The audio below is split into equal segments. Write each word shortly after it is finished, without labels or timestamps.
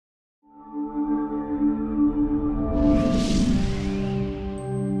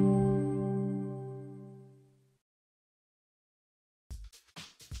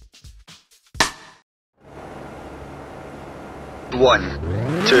1,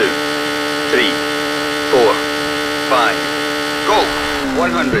 2, 3, 4, 5, go!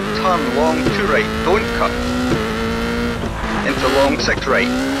 100, turn long 2 right, don't cut. Into long 6 right.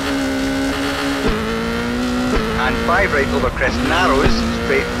 And 5 right over crest, narrows,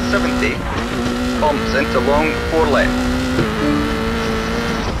 straight 70, bumps into long 4 left.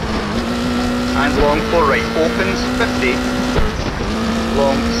 And long 4 right, opens 50,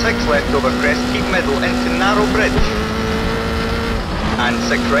 long 6 left over crest, keep middle into narrow bridge. And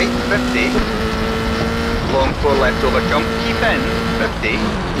 6 right, 50, long 4 left over jump, keep in, 50,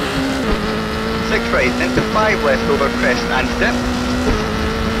 6 right into 5 left over crest and dip,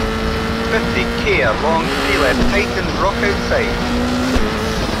 50, care, long 3 left, tighten, rock outside,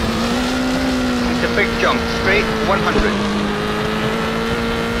 into big jump, straight 100,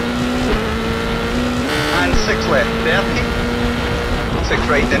 and 6 left, 30, 6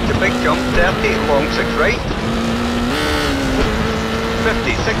 right into big jump, 30, long 6 right,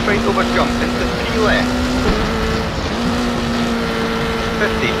 50, 6 right over jump into 3 left,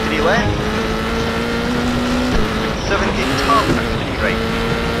 50, 3 left, 70, turn, 3 right,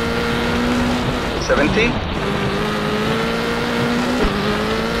 70,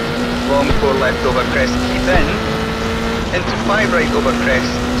 long 4 left over crest, keep in, into 5 right over crest,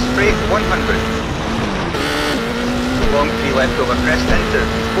 straight 100, long 3 left over crest, into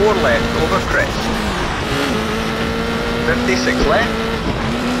 4 left over crest, 56 left,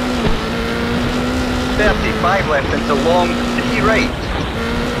 35 left into long 3 right,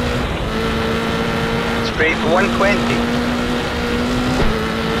 straight 120,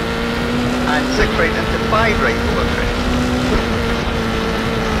 and 6 right into 5 right over crest,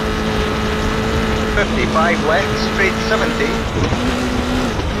 55 left, straight 70,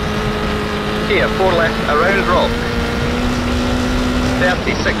 here 4 left around rock,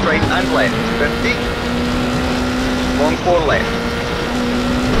 36 right and left, 50, long 4 left,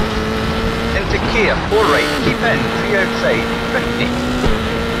 into care, 4 right, keep in, 3 outside, 50,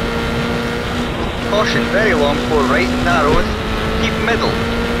 caution, very long 4 right, narrows, keep middle,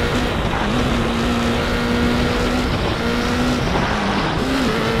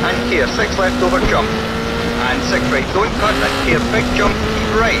 and care, 6 left over jump, and 6 right, don't cut, and care, big jump,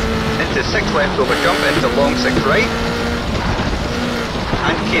 keep right, into 6 left over jump, into long 6 right,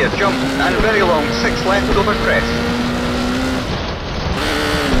 and care, jump, and very long 6 left over crest,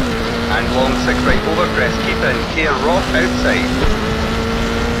 and long 6 right over crest, keep in, care, rock outside,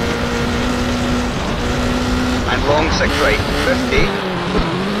 and long 6 right, 50,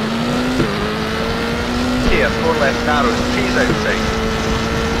 care, 4 left narrows, trees outside,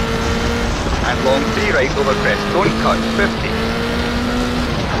 and long 3 right over crest, don't cut, 50,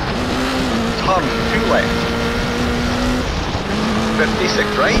 turn 2 left, 56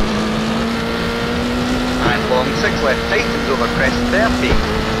 right, and long 6 left, tightens over crest, 30,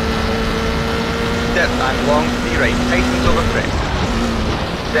 dip and long 3 right, tightens over crest,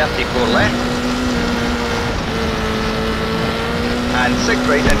 34 left, and 6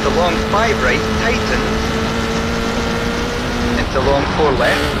 right into long 5 right, tightens, into long 4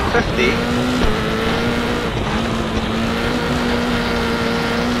 left, 50,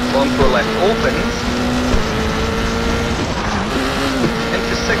 long 4 left opens,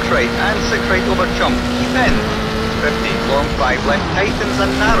 into 6 right and 6 right over jump, keep in, 50, long 5 left, tightens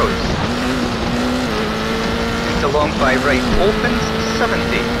and narrows, into long 5 right, opens, 70,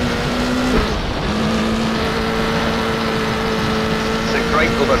 6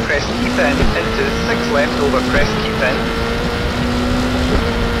 right over crest, keep in, into 6 left over crest, keep in,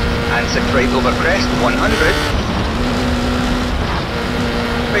 and 6 right over crest, 100,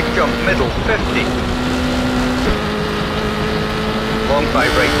 big jump, middle, 50, long 5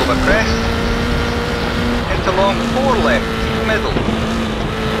 right over crest, into long 4 left, keep middle,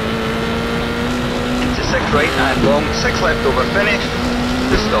 into 6 right and long 6 left over finish,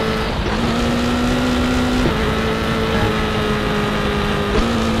 to stop.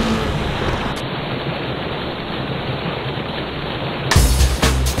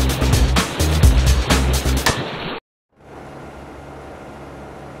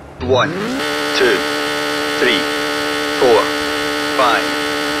 One, 2, 3, 4, 5,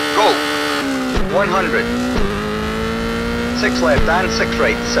 go! 100, 6 left and 6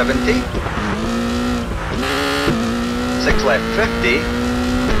 right, 70, 6 left, 50,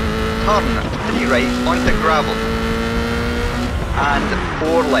 turn 3 right onto gravel, and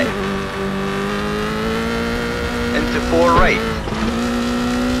 4 left, into 4 right,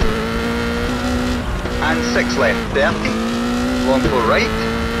 and 6 left, 30, long 4 right,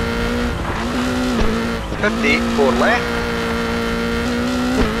 50, 4 left,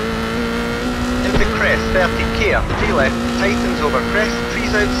 into crest. crest, 30 care, 3 left, tightens over crest,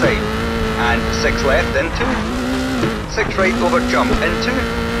 trees outside, and 6 left into, 6 right over jump into,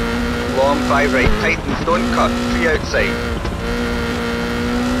 long 5 right, tightens, don't cut, 3 outside,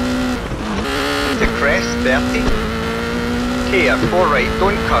 into crest, 30, care, 4 right,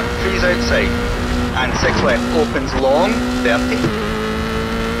 don't cut, 3's outside, and 6 left, opens long, 30,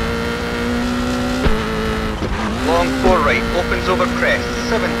 long 4 right, opens over crest,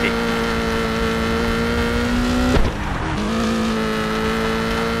 70,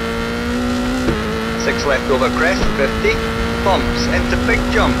 6 left over crest, 50, bumps into big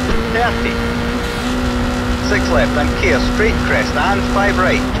jump, 30, 6 left and care, straight crest and 5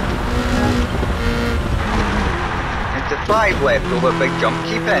 right, into 5 left over big jump,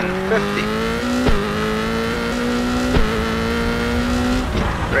 keep in, 50,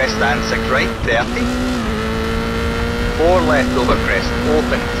 crest and 6 right, 30, 4 left over crest,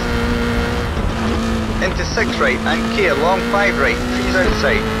 opens, into 6 right and care, long 5 right, trees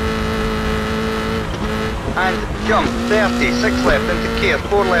outside, and jump, 30, 6 left into care,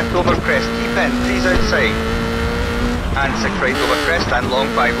 4 left over crest, keep in, trees outside, and 6 right over crest and long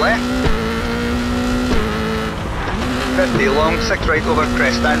 5 left, 50, long 6 right over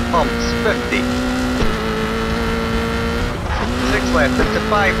crest and pumps, 50, 6 left into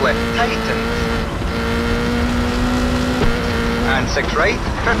 5 left, tightens, and 6 right,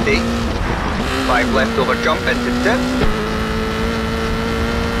 50, 5 left over jump into dip,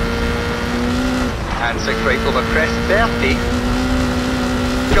 and 6 right over crest, 30,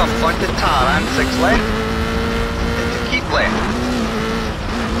 jump onto tar and 6 left, into keep left,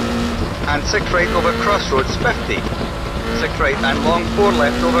 and 6 right over crossroads, 50, 6 right and long 4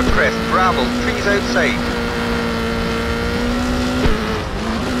 left over crest, gravel, trees outside,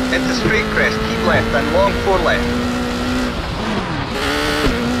 into straight crest, keep left and long 4 left,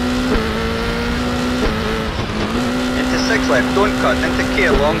 into 6 left, don't cut, into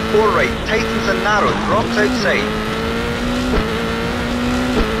care, long 4 right, tightens and narrows, drops outside,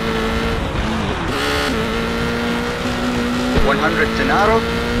 .100 to narrow,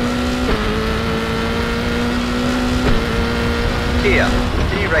 care,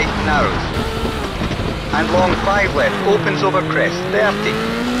 3 right narrows, and long 5 left, opens over crest, 30,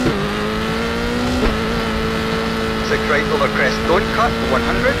 6 right over crest, don't cut,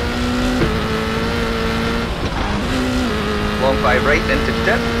 100, long 5 right into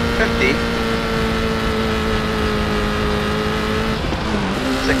dip, 50,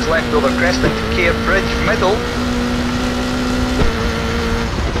 6 left over crest into care, bridge, middle,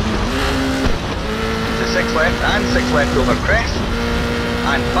 to 6 left and 6 left over crest,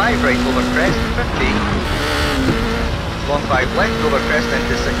 and 5 right over crest, 50, long 5 left over crest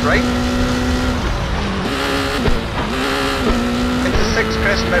into 6 right, into 6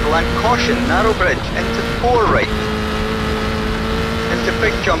 crest middle and caution, narrow bridge, into 4 right, into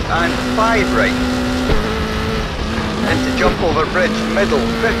big jump and 5 right, into jump over bridge, middle,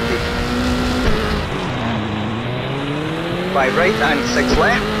 50, 5 right and 6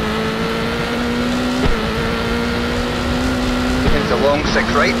 left, into long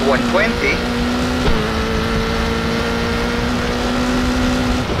 6 right, 120,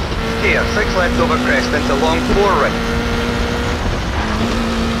 here, 6 left over crest, into long 4 right,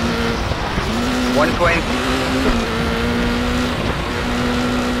 120,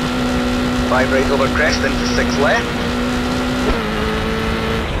 5 right over crest into 6 left,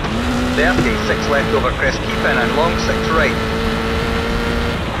 30, 6 left over crest, keep in and long 6 right,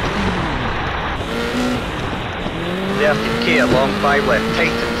 30 care, long 5 left,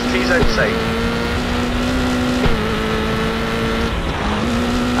 tightens, trees outside,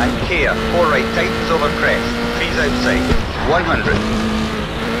 and care, 4 right, tightens over crest, trees outside, 100,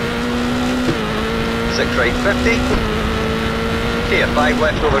 6 right, 50, care, 5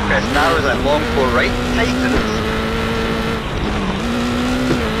 left over crest, narrows and long 4 right, tightens,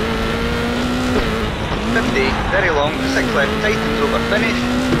 50, very long, 6 left, tightens over finish,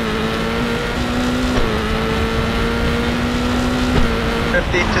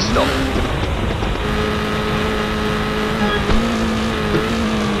 50 to stop.